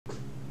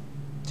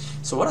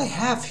So what I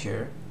have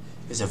here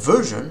is a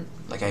version,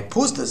 like I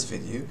paused this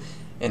video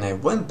and I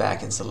went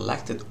back and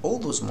selected all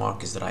those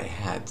markers that I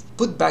had,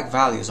 put back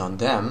values on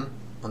them,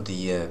 on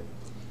the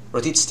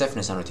rotate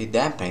stiffness and rotate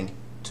damping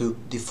to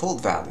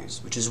default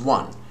values, which is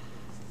 1.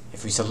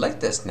 If we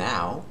select this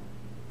now,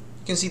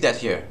 you can see that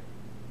here.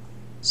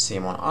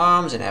 Same on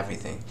arms and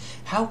everything.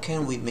 How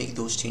can we make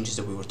those changes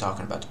that we were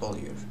talking about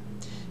earlier?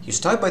 You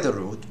start by the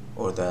root,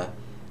 or the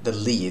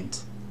lead,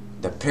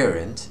 the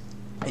parent,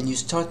 and you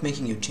start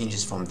making your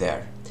changes from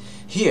there.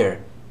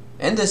 Here,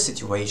 in this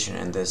situation,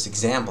 in this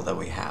example that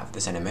we have,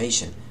 this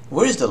animation,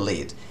 where is the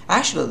lead?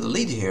 Actually, the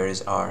lead here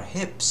is our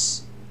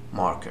hips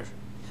marker.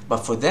 But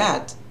for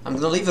that, I'm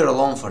going to leave it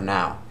alone for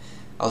now.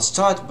 I'll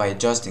start by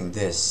adjusting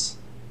this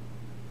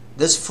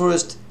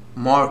first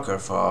marker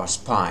for our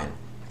spine,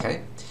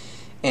 okay?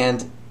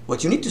 And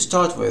what you need to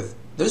start with,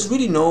 there's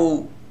really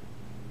no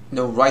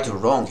right or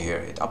wrong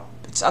here.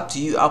 It's up to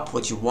you,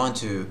 what you want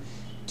to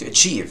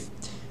achieve.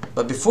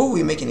 But before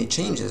we make any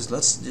changes,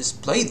 let's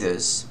just play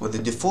this with the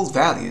default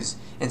values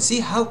and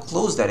see how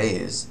close that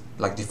is,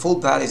 like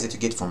default values that you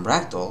get from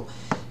Ragdoll,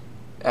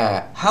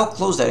 how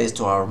close that is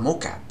to our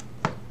Mocap.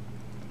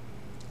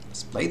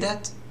 Let's play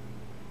that.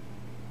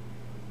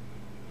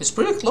 It's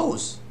pretty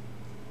close.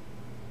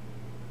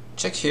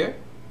 Check here.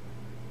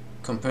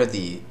 Compare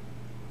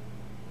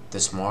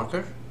this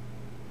marker,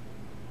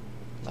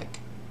 like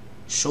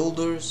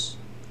shoulders,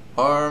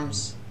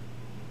 arms,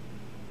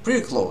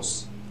 pretty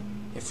close.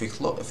 If we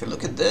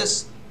look at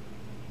this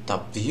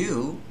top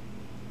view,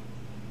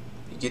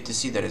 you get to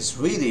see that it's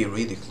really,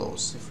 really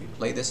close. If we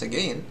play this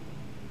again,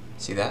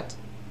 see that?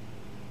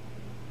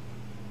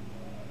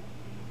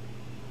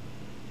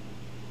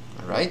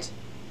 Alright.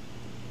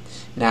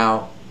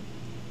 Now,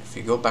 if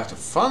we go back to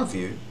front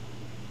view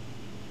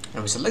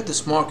and we select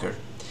this marker,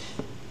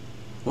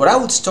 what I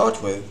would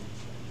start with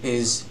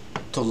is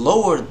to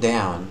lower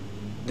down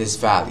this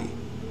value,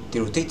 the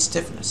rotate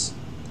stiffness,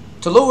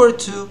 to lower it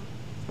to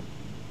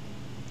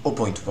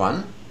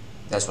 0.1.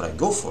 That's what I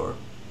go for,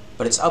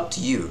 but it's up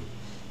to you,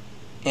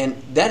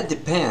 and that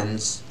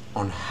depends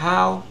on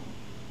how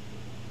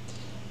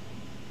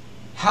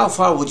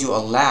far would you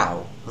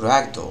allow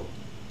Ragdoll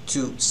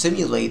to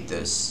simulate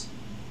this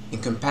in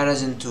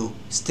comparison to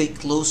stay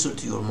closer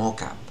to your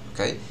Mocap.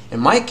 Okay, in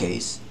my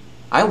case,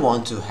 I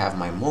want to have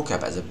my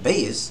Mocap as a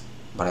base,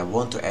 but I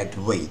want to add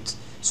weight.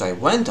 So I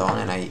went on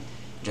and I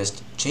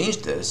just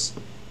changed this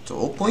to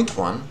 0.1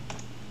 on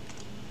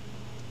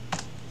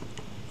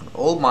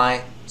all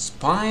my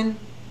spine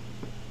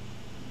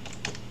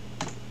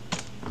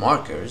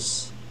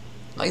markers,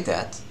 like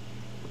that,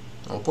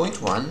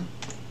 0.1.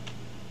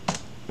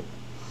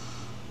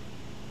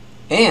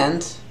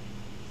 And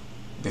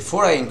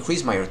before I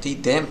increase my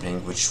rotate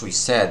damping, which we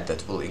said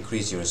that will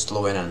increase your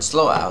slow in and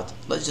slow out,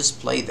 let's just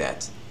play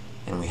that.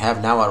 And we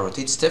have now our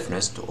rotate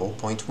stiffness to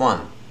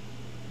 0.1.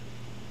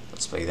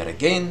 Let's play that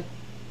again.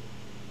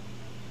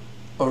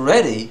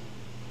 Already,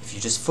 if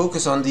you just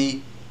focus on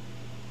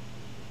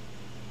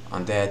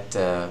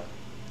that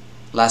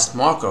last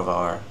marker of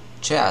our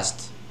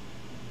chest,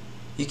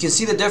 you can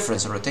see the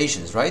difference in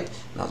rotations, right?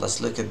 Now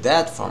let's look at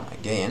that from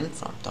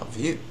top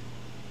view.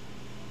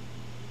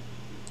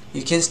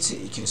 You can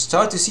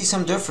start to see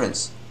some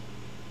difference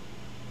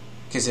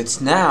because it's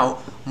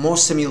now more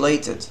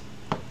simulated.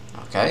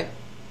 Okay.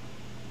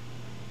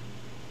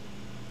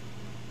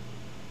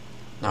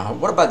 Now,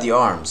 what about the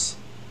arms?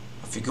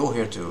 If we go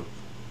here to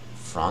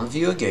front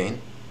view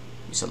again,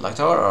 we select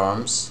our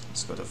arms.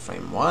 Let's go to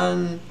frame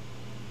 1,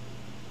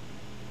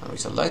 and we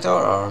select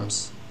our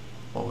arms.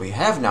 What we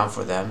have now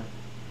for them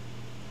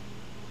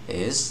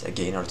is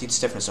again rotate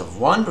stiffness of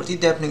 1,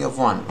 rotate dampening of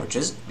 1, which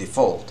is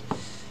default.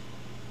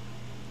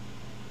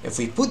 If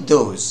we put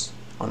those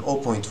on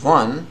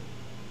 0.1,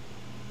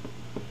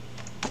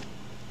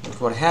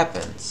 look what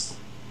happens.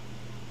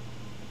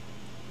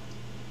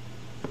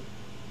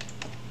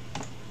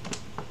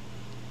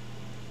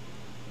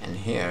 And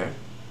here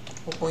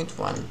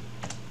 0.1,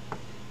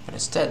 and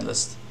instead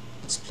let's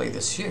play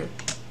this here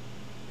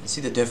and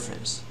see the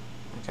difference.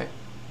 Okay,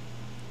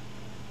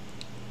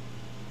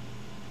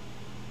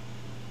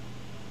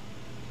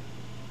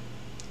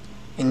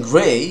 in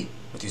gray,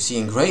 what you see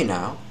in gray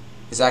now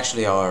is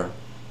actually our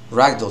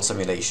Ragdoll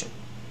simulation.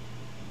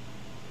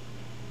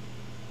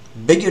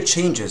 Bigger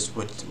changes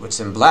with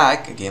what's in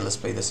black. Again, let's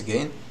play this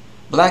again.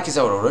 Black is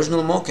our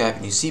original Mocap,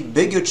 and you see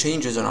bigger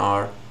changes on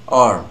our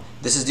arm.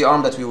 This is the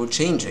arm that we were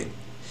changing.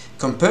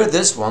 Compare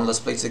this one, let's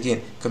play it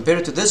again. Compare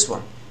it to this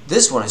one.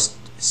 This one is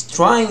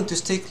trying to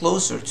stay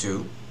closer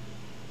to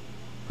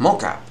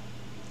Mocap,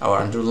 our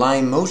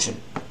underlying motion.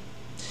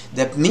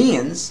 That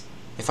means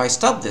if I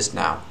stop this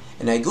now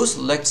and I go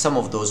select some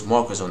of those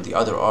markers on the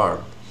other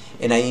arm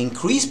and I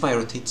increase my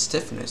rotate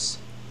stiffness,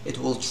 it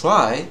will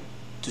try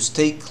to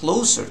stay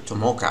closer to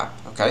Mocap,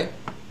 okay?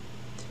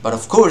 But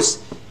of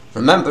course,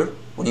 remember,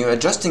 when you're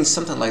adjusting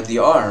something like the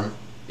arm,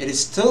 it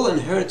is still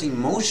inheriting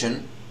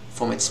motion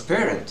from its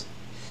parent.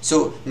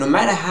 So no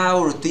matter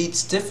how rotate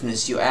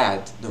stiffness you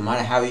add, no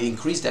matter how you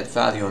increase that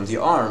value on the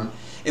arm,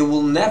 it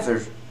will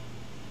never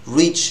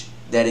reach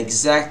that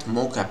exact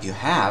mocap you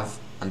have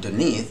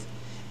underneath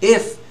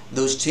if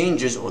those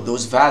changes or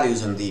those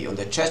values on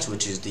the chest,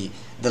 which is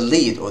the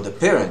lead or the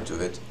parent to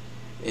it,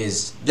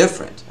 is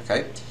different.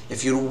 Okay,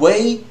 if you're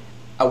way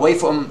away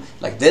from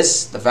like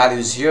this, the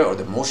values here or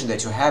the motion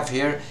that you have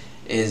here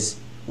is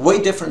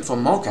way different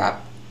from mocap,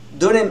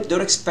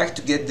 don't expect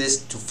to get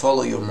this to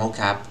follow your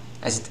mocap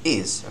as it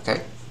is.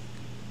 Okay,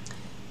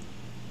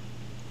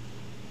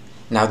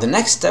 now the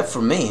next step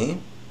for me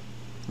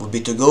would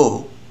be to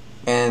go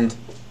and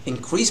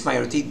increase my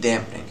rotate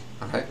dampening,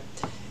 okay,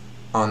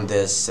 on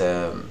this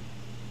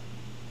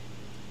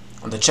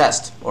on the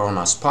chest or on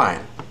our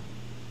spine.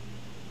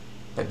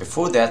 But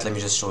before that, let me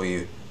just show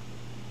you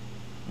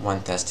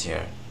one test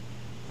here,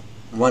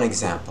 one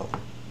example.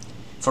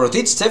 For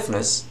rotate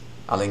stiffness,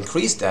 I'll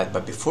increase that,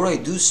 but before I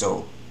do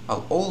so,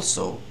 I'll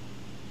also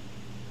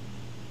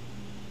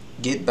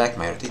get back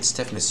my rotate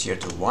stiffness here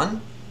to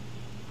 1,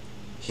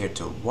 here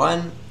to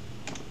 1.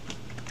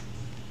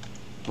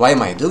 Why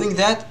am I doing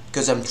that?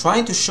 Because I'm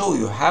trying to show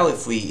you how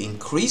if we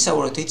increase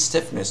our rotate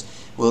stiffness,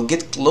 we'll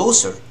get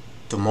closer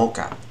to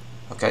mocap.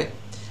 Okay?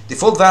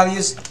 Default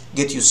values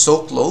get you so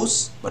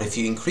close, but if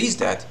you increase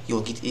that,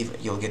 you'll get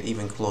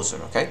even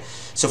closer. Okay?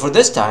 So for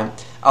this time,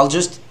 I'll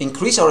just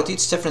increase our rotate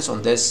stiffness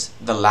on this,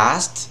 the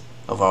last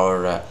of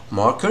our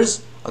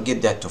markers. I'll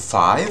get that to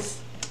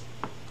 5,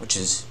 which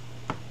is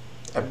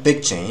a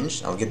big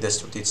change. I'll get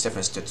this rotate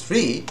stiffness to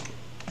 3,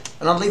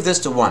 and I'll leave this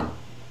to 1,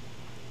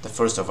 the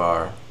first of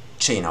our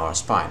chain, our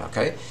spine.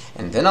 Okay,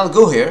 and then I'll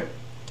go here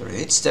to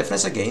rotate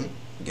stiffness again,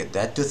 get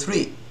that to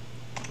 3.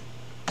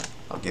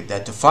 I'll get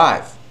that to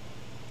 5.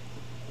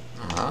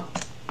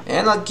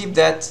 And I'll keep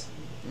that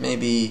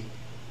maybe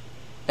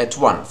at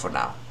 1 for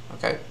now.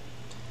 Okay,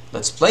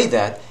 let's play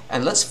that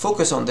and let's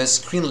focus on this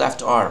screen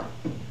left arm.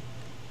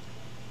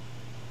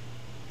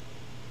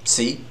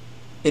 See,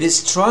 it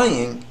is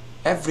trying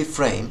every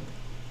frame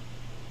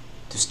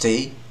to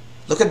stay.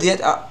 Look at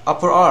the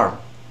upper arm.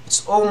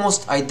 It's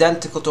almost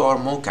identical to our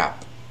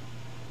mocap.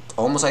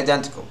 Almost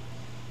identical.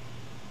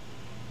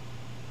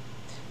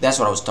 That's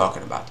what I was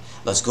talking about.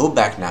 Let's go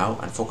back now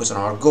and focus on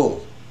our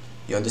goal.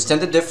 You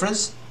understand the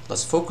difference?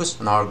 Let's focus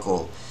on our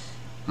goal.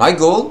 My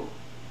goal,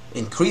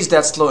 increase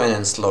that slow in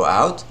and slow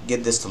out,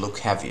 get this to look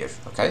heavier.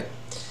 Okay?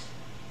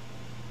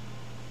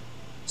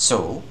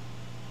 So,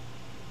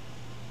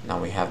 now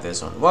we have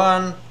this on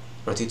 1.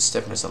 Rotate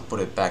stiffness, I'll put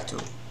it back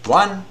to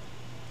 1.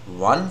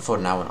 1 for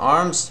now on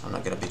arms. I'm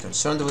not going to be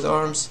concerned with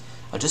arms.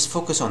 I'll just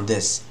focus on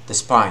this, the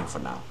spine for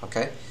now.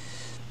 Okay?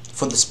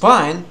 For the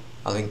spine,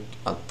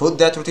 I'll put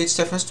that rotate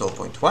stiffness to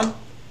 0.1.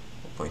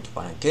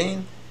 0.1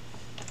 again.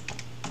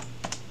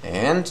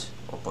 And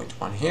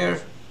 0.1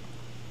 here.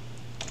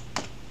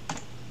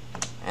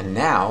 And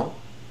now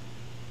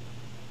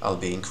I'll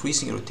be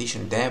increasing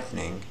rotation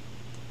dampening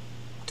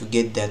to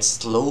get that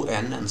slow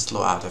in and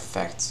slow out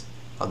effect.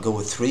 I'll go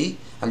with 3,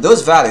 and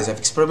those values I've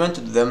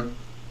experimented with them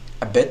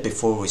a bit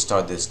before we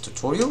start this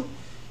tutorial.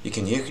 You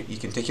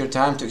can take your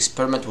time to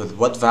experiment with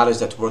what values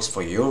that works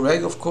for your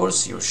rig, of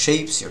course, your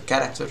shapes, your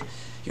character,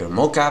 your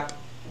mocap.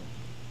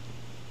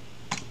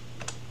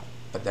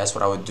 But that's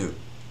what I would do.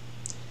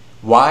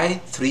 Why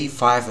 3,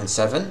 5, and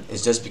 7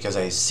 is just because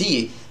I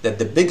see that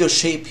the bigger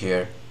shape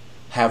here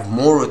have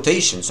more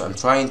rotation, so I'm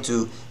trying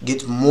to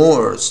get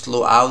more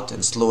slow out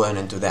and slow in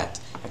into that.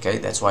 Okay,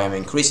 that's why I'm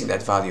increasing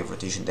that value of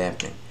rotation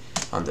dampening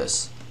on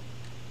this.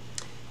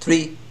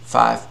 3,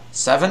 5,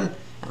 7,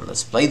 and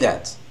let's play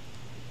that.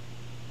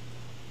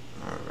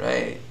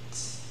 Alright.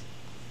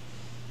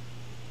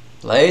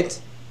 Play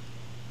it.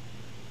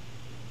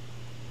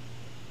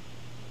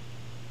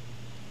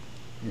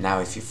 Now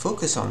if you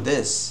focus on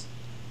this,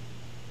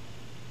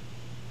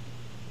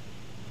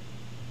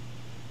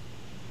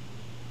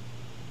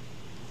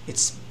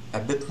 it's a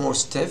bit more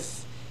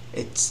stiff.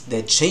 It's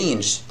the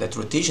change, that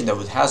rotation that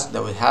would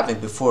happen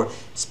before,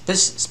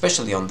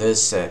 especially on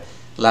this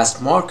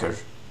last marker,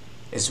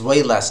 is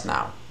way less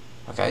now.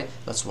 Okay,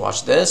 let's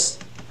watch this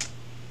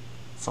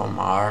from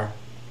our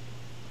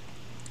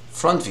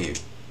front view.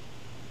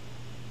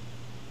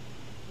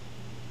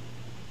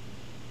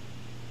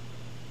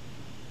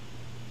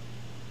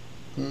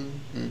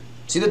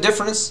 See the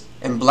difference?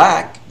 In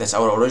black, that's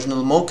our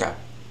original mocap.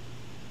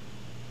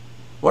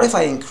 What if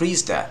I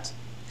increase that?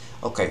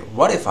 Okay,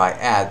 what if I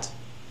add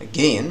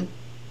again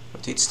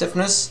rotate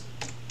stiffness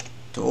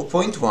to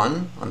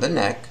 0.1 on the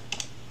neck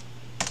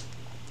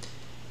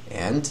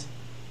and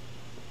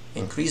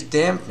increase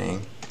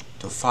dampening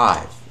to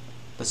 5.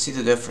 Let's see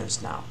the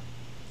difference now.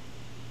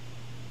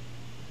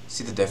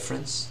 See the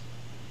difference?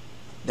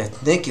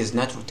 That neck is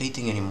not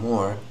rotating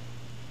anymore.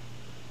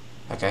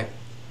 Okay,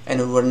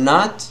 and we're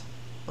not.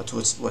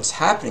 What's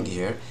happening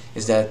here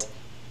is that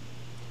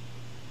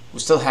we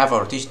still have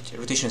our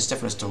rotation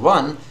stiffness to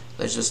 1.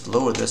 Let's just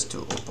lower this to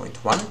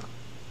 0.1.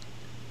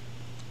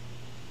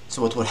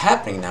 So what we're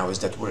happening now is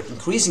that we're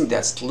increasing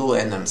that slow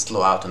in and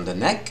slow out on the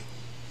neck,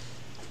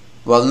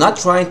 while not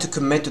trying to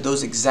commit to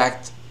those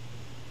exact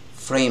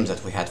frames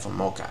that we had from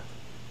mocap.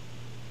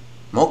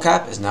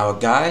 Mocap is now a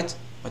guide,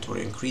 but we're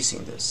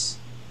increasing this.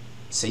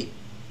 See?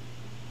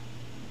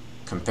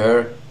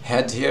 compare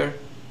head here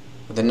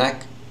with the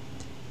neck,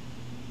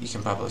 you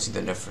can probably see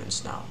the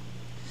difference now.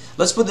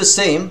 Let's do the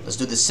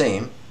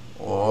same,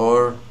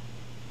 or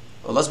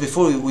let's,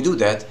 before we do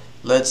that,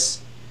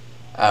 let's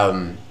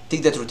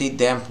take that rotate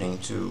dampening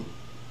to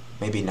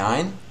maybe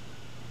 9,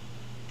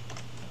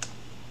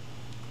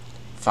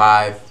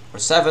 5 or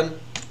 7,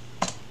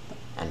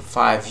 and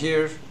 5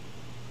 here.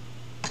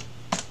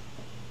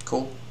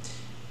 Cool.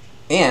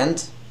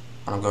 And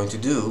what I'm going to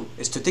do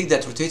is to take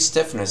that rotate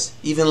stiffness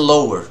even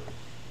lower.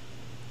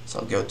 So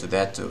I'll go to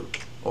that to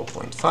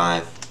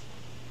 0.5,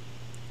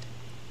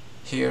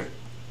 here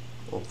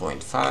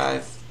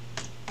 0.5,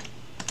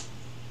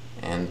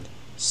 and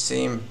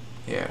same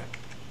here.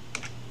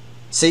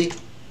 See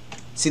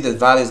the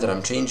values that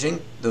I'm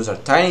changing? Those are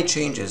tiny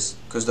changes,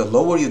 because the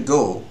lower you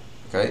go,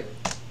 okay,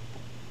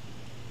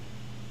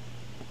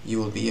 you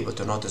will be able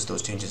to notice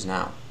those changes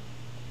now.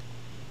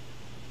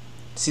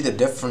 See the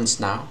difference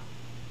now?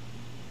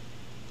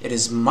 It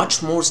is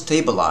much more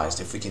stabilized,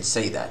 if we can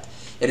say that.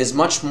 It is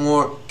much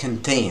more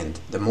contained,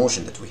 the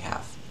motion that we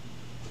have.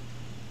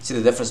 See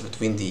the difference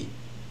between the...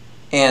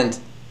 And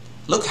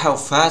look how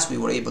fast we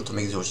were able to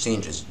make those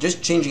changes.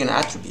 Just changing an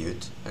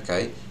attribute,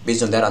 okay,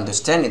 based on that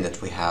understanding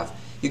that we have,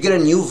 you get a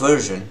new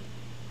version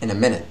in a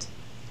minute.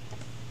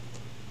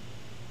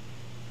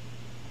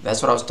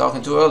 That's what I was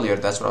talking to earlier.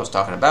 That's what I was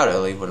talking about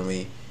earlier,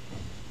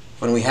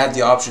 when we have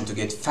the option to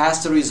get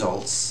faster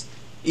results,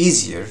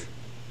 easier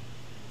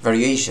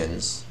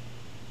variations,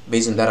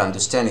 based on that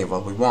understanding of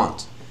what we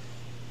want.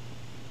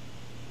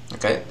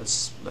 Okay,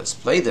 let's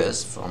play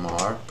this from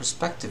our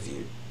perspective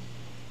view.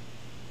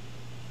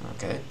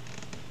 Okay,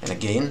 and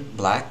again,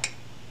 black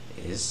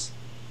is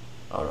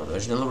our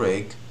original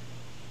rig.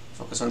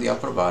 Focus on the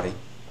upper body.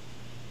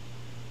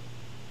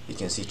 You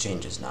can see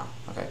changes now.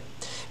 Okay,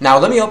 now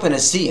let me open a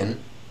scene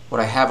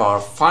where I have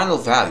our final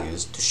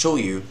values to show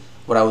you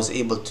what I was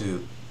able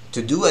to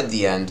do at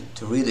the end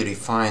to really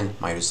refine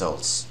my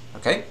results.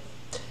 Okay.